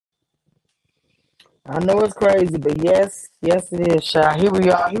I know it's crazy, but yes, yes, it is, Shy. Here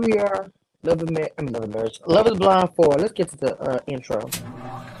we are. Here we are. Love and Marriage. Love is Blind 4. Let's get to the intro.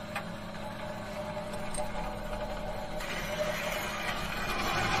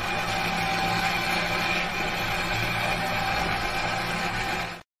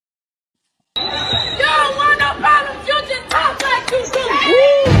 You don't want no problems, you just talk like you do.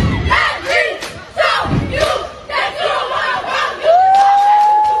 Woo! Let me show you that you don't want no problems, you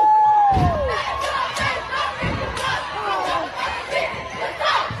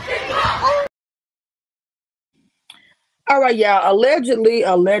All right, y'all.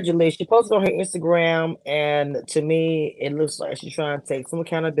 Allegedly, she posted on her Instagram, and to me, it looks like she's trying to take some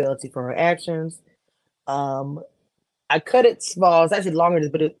accountability for her actions. Um, I cut it small. It's actually longer,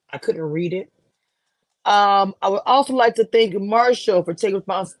 but I couldn't read it. I would also like to thank Marshall for taking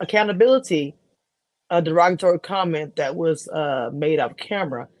accountability, a derogatory comment that was made off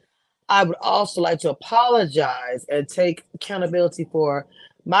camera. I would also like to apologize and take accountability for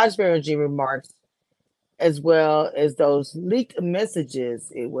my disparaging remarks as well as those leaked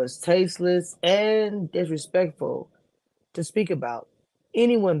messages. It was tasteless and disrespectful to speak about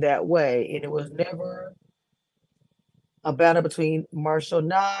anyone that way, and it was never a battle between Marshall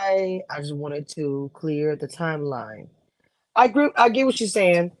and I. I just wanted to clear the timeline. I agree. I get what she's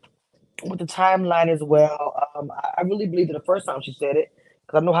saying with the timeline as well. I really believe that the first time she said it,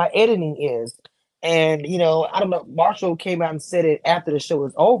 because I know how editing is. And, I don't know, Marshall came out and said it after the show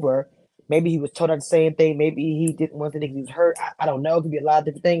was over. Maybe he was told not to say anything. Maybe he didn't want to think he was hurt. I don't know. It could be a lot of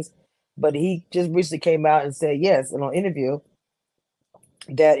different things. But he just recently came out and said, yes, in an interview,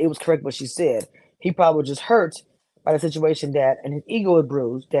 that it was correct what she said. He probably was just hurt by the situation and his ego was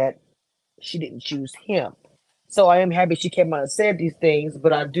bruised that she didn't choose him. So I am happy she came out and said these things,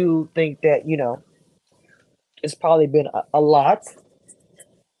 but I do think that, it's probably been a lot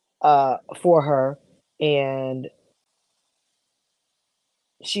for her, and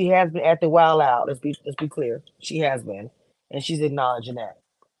she has been acting wild out. Let's be clear, she has been, and she's acknowledging that.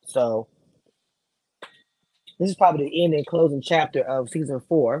 So this is probably the end and closing chapter of season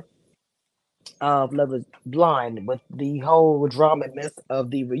 4 of Love Is Blind, with the whole drama and mess of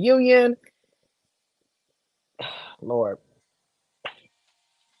the reunion. Lord,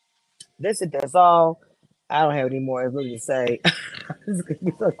 that's all. I don't have any more really to say. This is gonna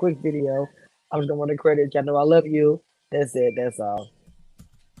be a quick video. I'm just gonna want to credit. Y'all know I love you. That's it. That's all.